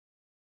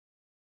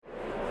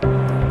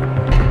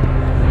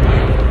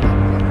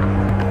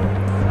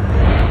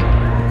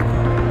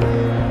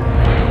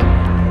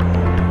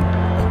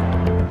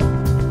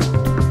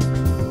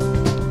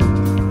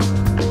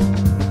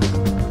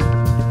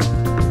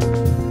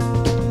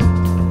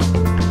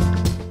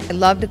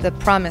loved the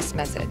promise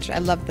message. I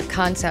loved the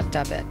concept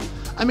of it.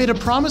 I made a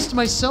promise to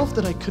myself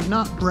that I could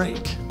not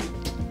break,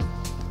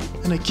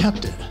 and I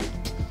kept it,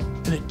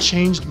 and it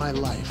changed my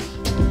life.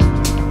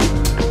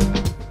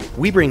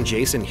 We bring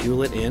Jason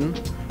Hewlett in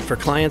for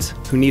clients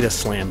who need a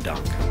slam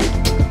dunk.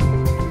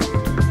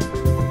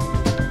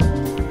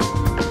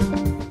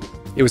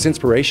 It was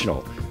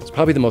inspirational. It's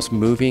probably the most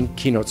moving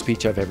keynote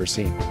speech I've ever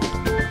seen.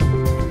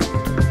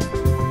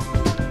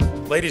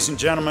 Ladies and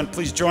gentlemen,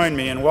 please join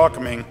me in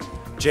welcoming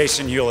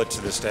Jason Hewlett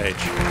to the stage.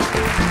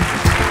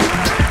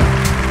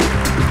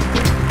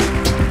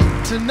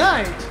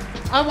 Tonight,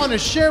 I want to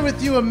share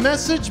with you a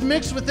message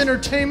mixed with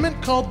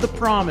entertainment called The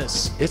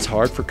Promise. It's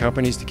hard for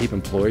companies to keep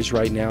employees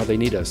right now. They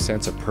need a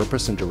sense of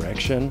purpose and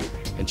direction,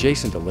 and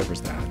Jason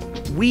delivers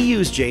that. We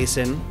use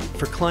Jason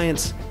for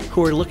clients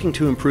who are looking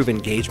to improve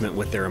engagement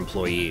with their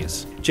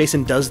employees.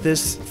 Jason does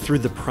this through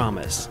The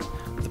Promise.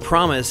 The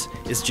Promise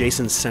is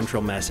Jason's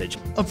central message.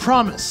 A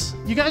promise.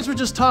 You guys were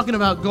just talking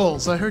about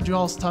goals. I heard you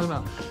all talking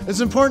about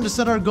it's important to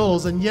set our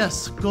goals, and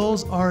yes,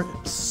 goals are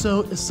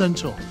so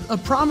essential. A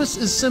promise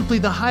is simply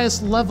the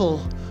highest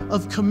level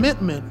of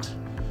commitment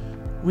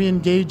we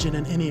engage in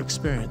any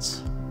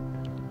experience.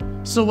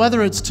 So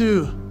whether it's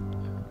to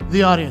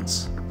the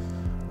audience,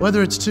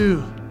 whether it's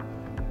to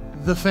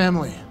the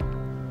family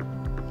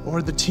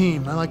or the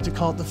team, I like to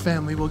call it the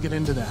family, we'll get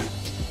into that.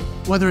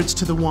 Whether it's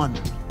to the one,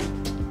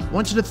 I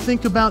want you to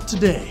think about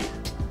today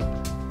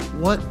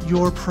what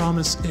your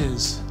promise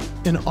is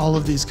in all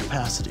of these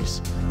capacities.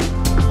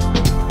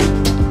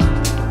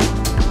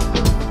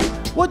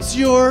 What's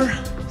your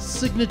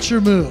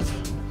signature move?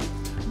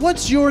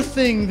 What's your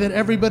thing that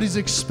everybody's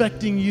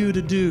expecting you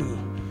to do,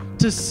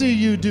 to see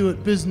you do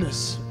at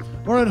business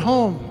or at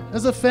home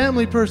as a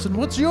family person?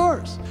 What's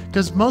yours?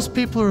 Because most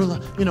people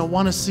are,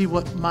 want to see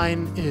what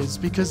mine is,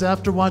 because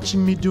after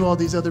watching me do all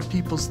these other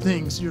people's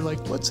things, you're like,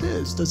 what's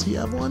his? Does he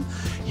have one?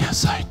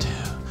 Yes, I do.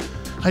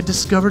 I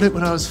discovered it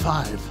when I was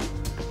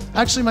 5.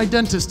 Actually, my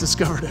dentist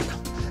discovered it.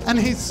 And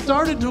he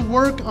started to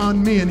work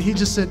on me, and he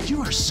just said, you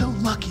are so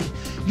lucky.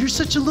 You're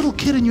such a little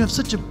kid and you have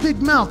such a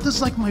big mouth. This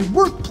is like my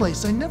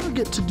workplace. I never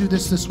get to do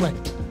this way.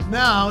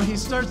 Now he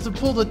starts to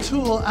pull the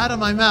tool out of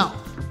my mouth.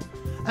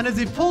 And as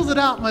he pulls it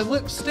out, my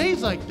lip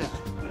stays like that.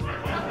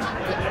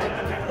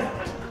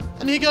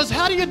 And he goes,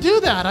 how do you do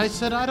that? I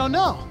said, I don't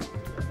know.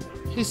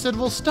 He said,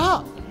 well,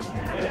 stop.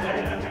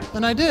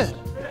 And I did.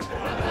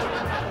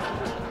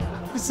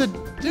 He said,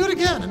 do it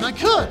again, and I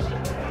could.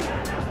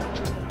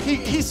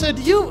 He said,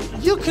 you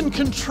can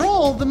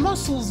control the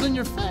muscles in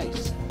your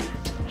face.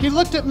 He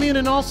looked at me, and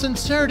in all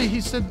sincerity,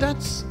 he said,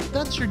 that's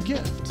your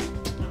gift.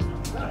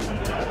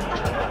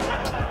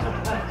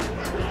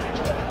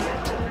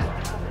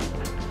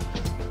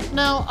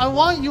 Now, I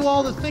want you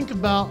all to think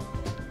about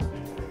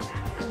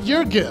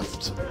your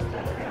gift.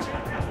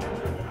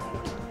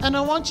 And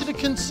I want you to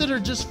consider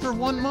just for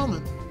one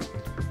moment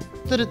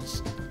that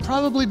it's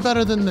probably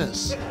better than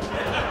this.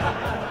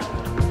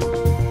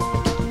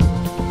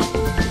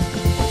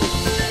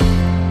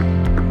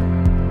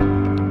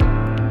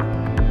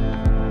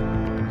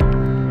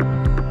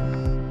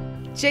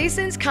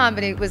 Jason's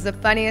comedy was the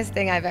funniest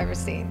thing I've ever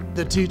seen.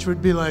 The teacher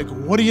would be like,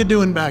 what are you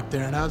doing back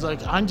there? And I was like,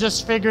 I'm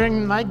just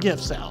figuring my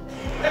gifts out.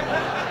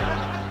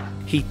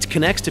 He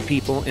connects to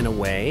people in a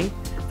way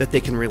that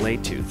they can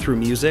relate to through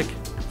music,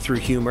 through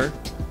humor,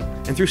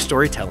 and through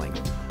storytelling.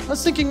 I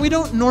was thinking, we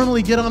don't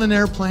normally get on an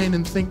airplane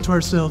and think to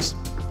ourselves,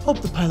 hope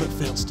the pilot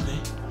fails today.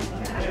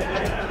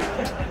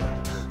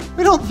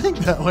 We don't think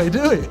that way,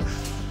 do we?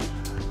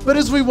 But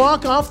as we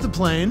walk off the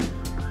plane,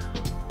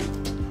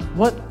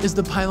 what is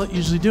the pilot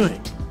usually doing?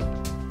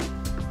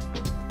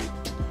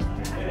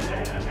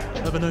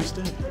 Have a nice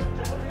day.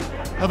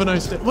 Have a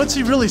nice day. What's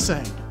he really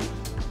saying?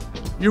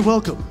 You're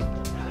welcome.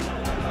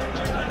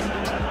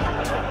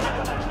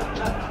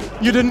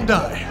 You didn't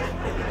die.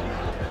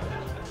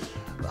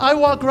 I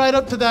walk right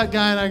up to that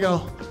guy and I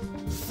go,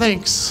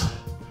 thanks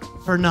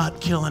for not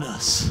killing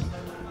us.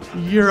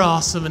 You're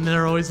awesome. And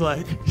they're always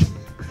like,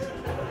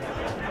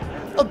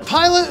 a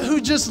pilot who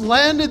just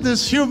landed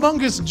this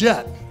humongous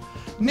jet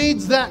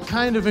needs that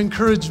kind of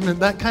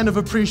encouragement, that kind of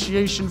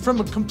appreciation from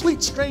a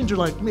complete stranger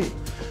like me.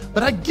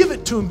 But I give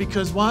it to him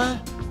because why?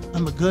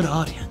 I'm a good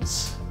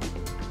audience.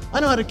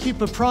 I know how to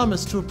keep a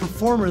promise to a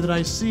performer that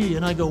I see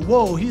and I go,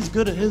 whoa, he's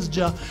good at his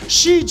job.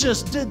 She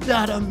just did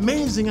that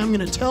amazing, I'm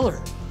gonna tell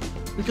her.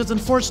 Because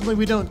unfortunately,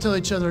 we don't tell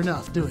each other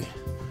enough, do we?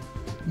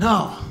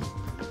 No.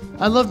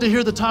 I love to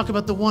hear the talk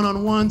about the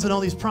one-on-ones and all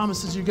these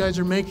promises you guys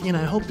are making, and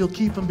I hope you'll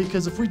keep them,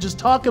 because if we just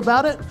talk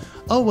about it,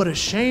 oh, what a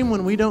shame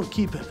when we don't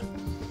keep it.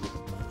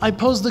 I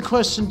pose the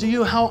question to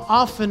you, how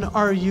often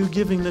are you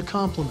giving the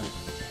compliment?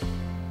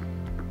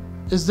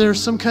 Is there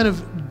some kind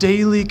of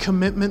daily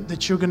commitment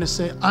that you're gonna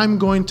say, I'm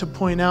going to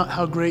point out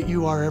how great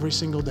you are every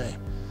single day?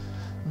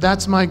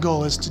 That's my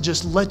goal, is to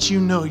just let you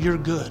know you're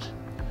good.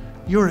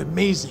 You're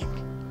amazing.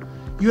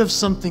 You have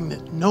something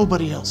that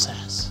nobody else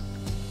has.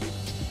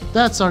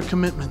 That's our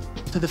commitment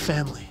to the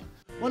family.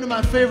 One of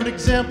my favorite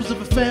examples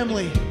of a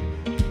family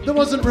that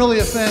wasn't really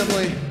a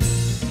family.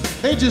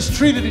 They just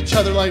treated each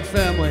other like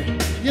family.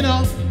 You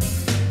know,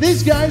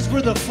 These guys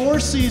were the Four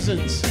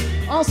Seasons,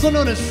 also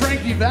known as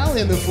Frankie Valli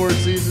in the Four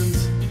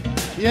Seasons.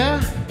 Yeah?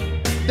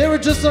 They were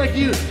just like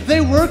you. They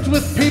worked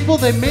with people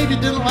they maybe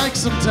didn't like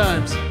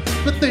sometimes,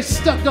 but they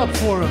stuck up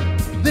for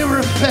them. They were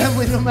a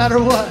family no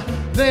matter what.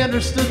 They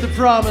understood the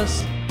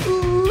promise.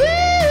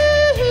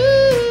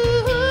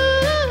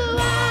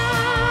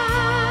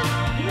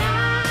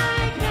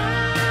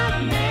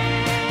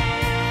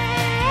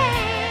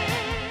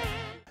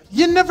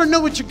 You never know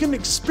what you're going to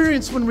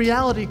experience when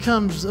reality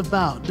comes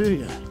about, do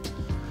you?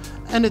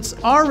 And it's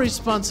our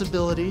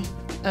responsibility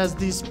as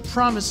these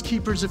promise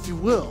keepers, if you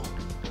will,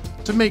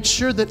 to make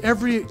sure that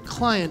every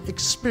client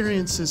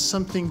experiences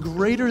something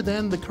greater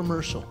than the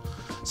commercial,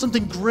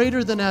 something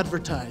greater than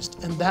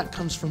advertised, and that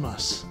comes from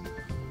us.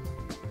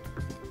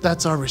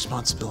 That's our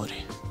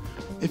responsibility.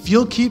 If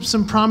you'll keep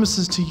some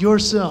promises to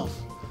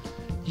yourself,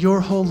 your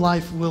whole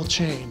life will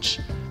change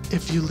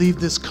if you leave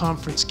this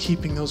conference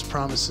keeping those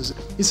promises.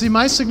 You see,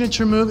 my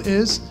signature move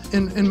is,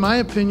 in my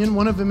opinion,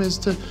 one of them is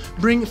to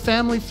bring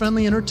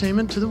family-friendly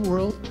entertainment to the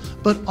world,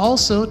 but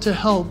also to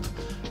help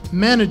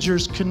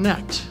managers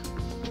connect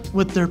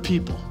with their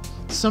people.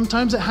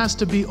 Sometimes it has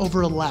to be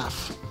over a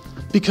laugh,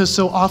 because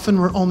so often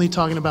we're only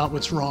talking about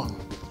what's wrong.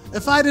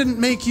 If I didn't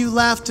make you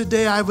laugh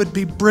today, I would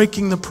be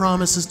breaking the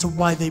promise as to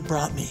why they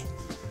brought me.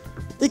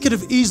 They could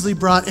have easily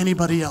brought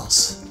anybody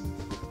else.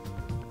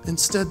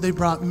 Instead, they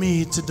brought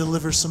me to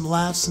deliver some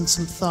laughs and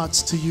some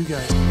thoughts to you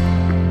guys.